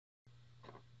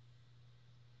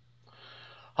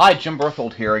Hi, Jim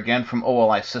Berthold here again from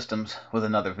OLI Systems with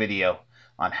another video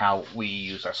on how we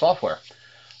use our software.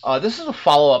 This is a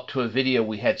follow-up to a video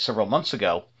we had several months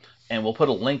ago, and we'll put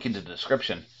a link in the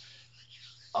description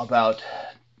about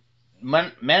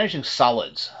managing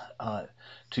solids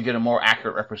to get a more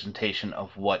accurate representation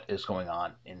of what is going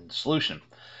on in the solution.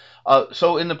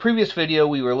 So in the previous video,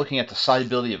 we were looking at the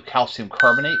solubility of calcium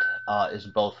carbonate is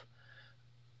both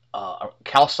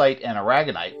calcite and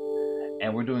aragonite,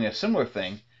 and we're doing a similar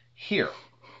thing here.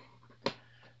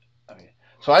 Okay.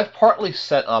 So I've partly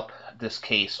set up this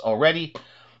case already.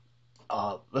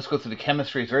 Let's go through the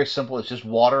chemistry. It's very simple. It's just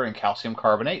water and calcium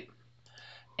carbonate.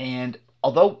 And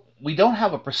although we don't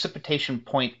have a precipitation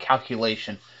point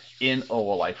calculation in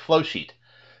OLI Flowsheet,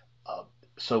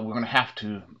 so we're going to have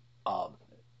to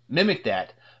mimic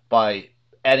that by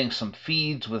adding some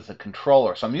feeds with the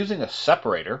controller. So I'm using a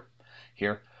separator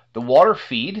here. The water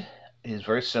feed is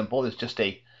very simple. It's just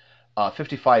a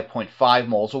 55.5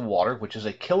 moles of water, which is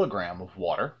a kilogram of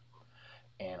water.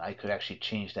 And I could actually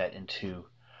change that into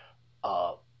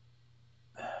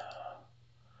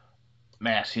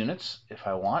mass units if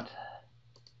I want.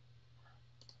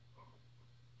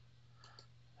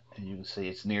 And you can see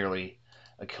it's nearly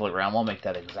a kilogram. I'll make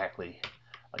that exactly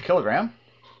a kilogram.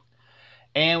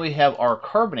 And we have our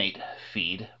carbonate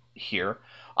feed here.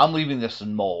 I'm leaving this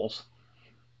in moles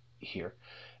here.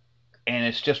 And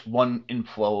it's just one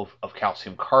inflow of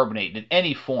calcium carbonate in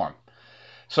any form.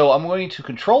 So I'm going to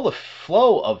control the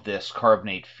flow of this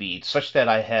carbonate feed such that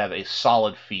I have a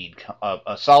solid feed,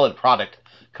 a solid product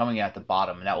coming at the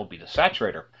bottom, and that will be the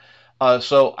saturator.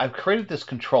 So I've created this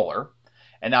controller,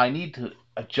 and now I need to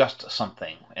adjust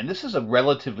something. And this is a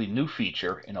relatively new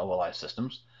feature in OLI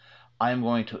systems. I'm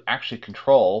going to actually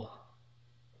control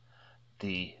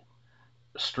the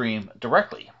stream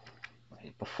directly.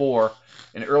 Before,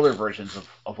 in earlier versions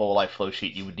of OLI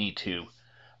Flowsheet, you would need to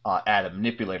add a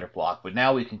manipulator block, but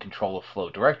now we can control the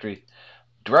flow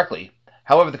directly.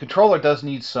 However, the controller does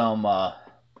need some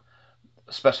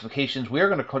specifications. We are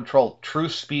going to control true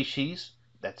species.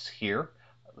 That's here.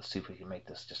 Let's see if we can make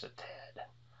this just a tad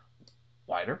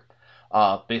wider.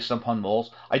 Based upon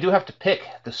moles, I do have to pick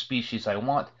the species I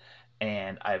want,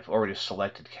 and I've already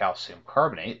selected calcium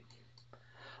carbonate.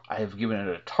 I have given it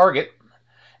a target,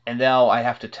 and now I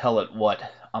have to tell it what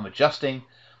I'm adjusting.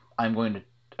 I'm going to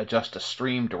adjust the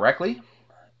stream directly.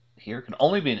 Here it can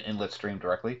only be an inlet stream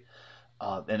directly.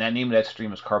 And the name of that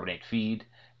stream is carbonate feed,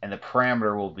 and the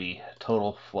parameter will be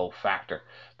total flow factor.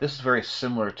 This is very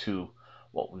similar to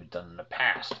what we've done in the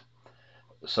past.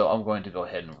 So I'm going to go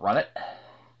ahead and run it.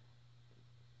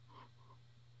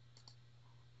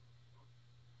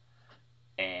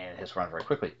 And it has run very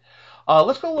quickly.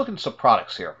 Let's go look at some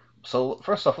products here. So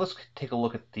first off, let's take a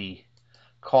look at the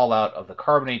call out of the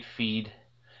carbonate feed.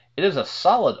 It is a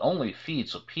solid only feed,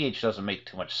 so pH doesn't make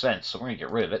too much sense, so we're going to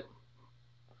get rid of it.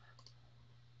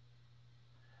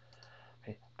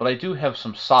 Okay. But I do have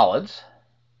some solids.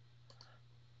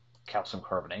 Calcium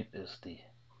carbonate is the...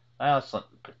 let's not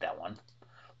pick that one.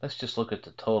 Let's just look at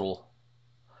the total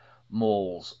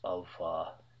moles of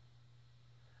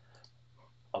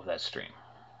that stream.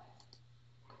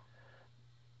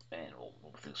 And we'll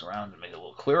move things around to make it a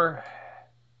little clearer.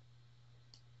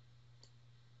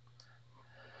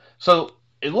 So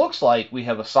it looks like we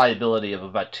have a solubility of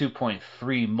about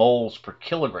 2.3 moles per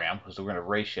kilogram, because we're going to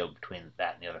ratio between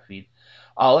that and the other feed.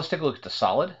 Let's take a look at the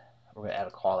solid. We're going to add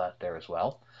a call out there as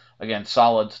well. Again,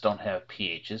 solids don't have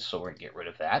pHs, so we're going to get rid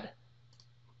of that.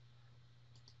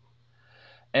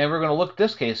 And we're going to look, in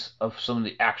this case, of some of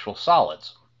the actual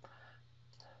solids.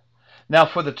 Now,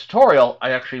 for the tutorial,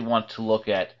 I actually want to look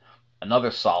at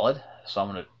another solid. So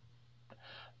I'm going to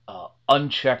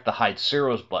uncheck the hide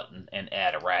zeros button and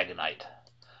add aragonite.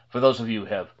 For those of you who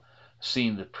have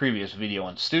seen the previous video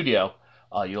in Studio,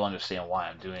 you'll understand why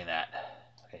I'm doing that.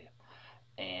 Okay,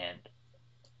 and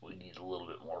we need a little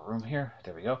bit more room here.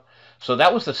 There we go. So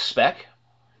that was the spec,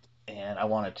 and I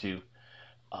wanted to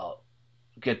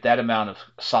get that amount of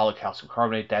solid calcium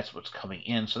carbonate. That's what's coming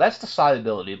in. So that's the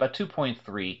solubility, about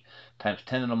 2.3 times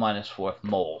 10 to the minus 4th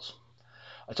moles.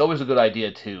 It's always a good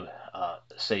idea to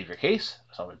save your case,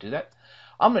 so I'm going to do that.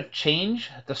 I'm going to change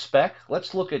the spec.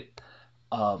 Let's look at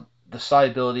the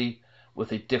solubility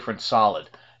with a different solid.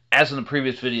 As in the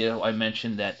previous video, I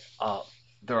mentioned that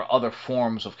there are other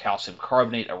forms of calcium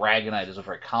carbonate. Aragonite is a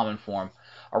very common form.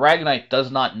 Aragonite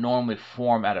does not normally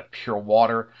form out of pure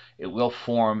water. It will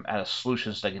form out of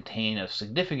solutions that contain a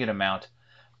significant amount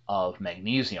of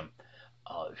magnesium.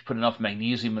 If you put enough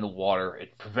magnesium in the water,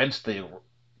 it prevents the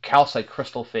calcite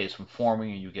crystal phase from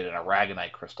forming, and you get an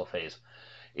aragonite crystal phase.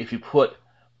 If you put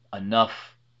enough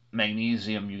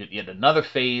magnesium, you get yet another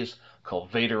phase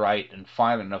called vaterite, and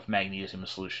finally enough magnesium in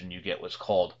solution, you get what's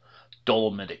called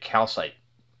dolomitic calcite.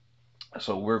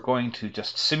 So we're going to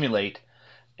just simulate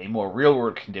a more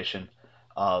real-world condition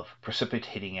of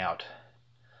precipitating out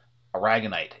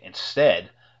aragonite instead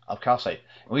of calcite.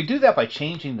 And we do that by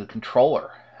changing the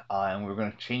controller, and we're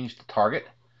going to change the target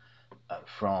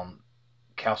from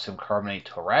calcium carbonate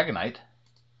to aragonite,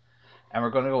 and we're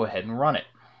going to go ahead and run it.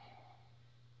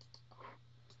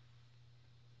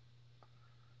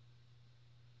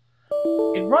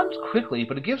 It runs quickly,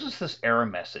 but it gives us this error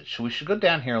message. So we should go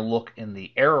down here and look in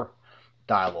the error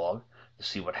dialog to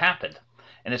see what happened.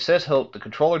 And it says the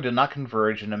controller did not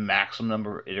converge in a maximum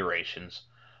number of iterations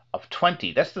of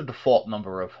 20. That's the default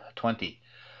number of 20.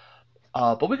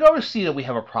 But we can already see that we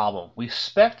have a problem. We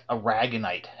spec'd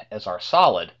aragonite as our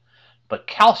solid, but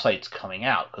calcite's coming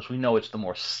out because we know it's the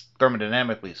more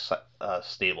thermodynamically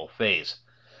stable phase.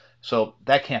 So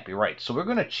that can't be right. So we're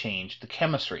going to change the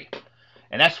chemistry.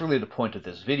 And that's really the point of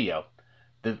this video.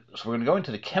 So we're going to go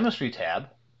into the chemistry tab.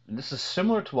 And this is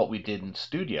similar to what we did in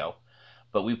Studio,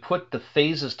 but we put the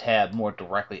phases tab more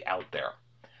directly out there.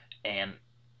 And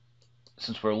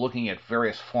since we're looking at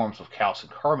various forms of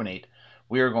calcium carbonate,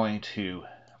 we are going to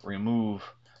remove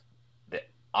the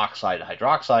oxide and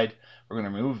hydroxide. We're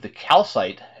going to remove the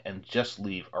calcite and just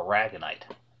leave aragonite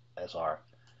as our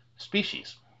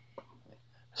species,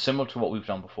 similar to what we've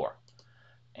done before.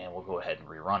 And we'll go ahead and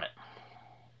rerun it.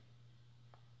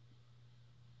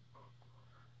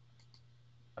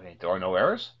 Okay, there are no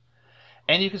errors.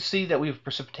 And you can see that we've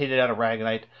precipitated out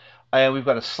aragonite. And we've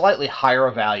got a slightly higher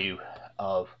value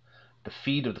of the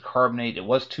feed of the carbonate. It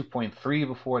was 2.3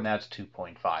 before, now it's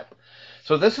 2.5.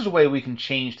 So this is a way we can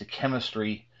change the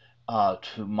chemistry to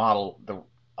model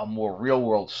a more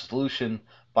real-world solution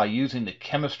by using the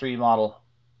chemistry model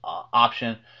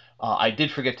option. I did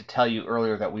forget to tell you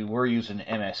earlier that we were using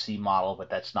an MSC model, but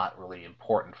that's not really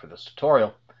important for this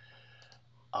tutorial.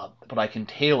 But I can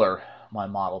tailor my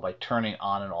model by turning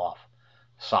on and off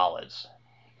solids.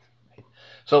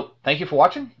 So thank you for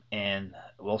watching, and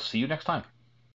we'll see you next time.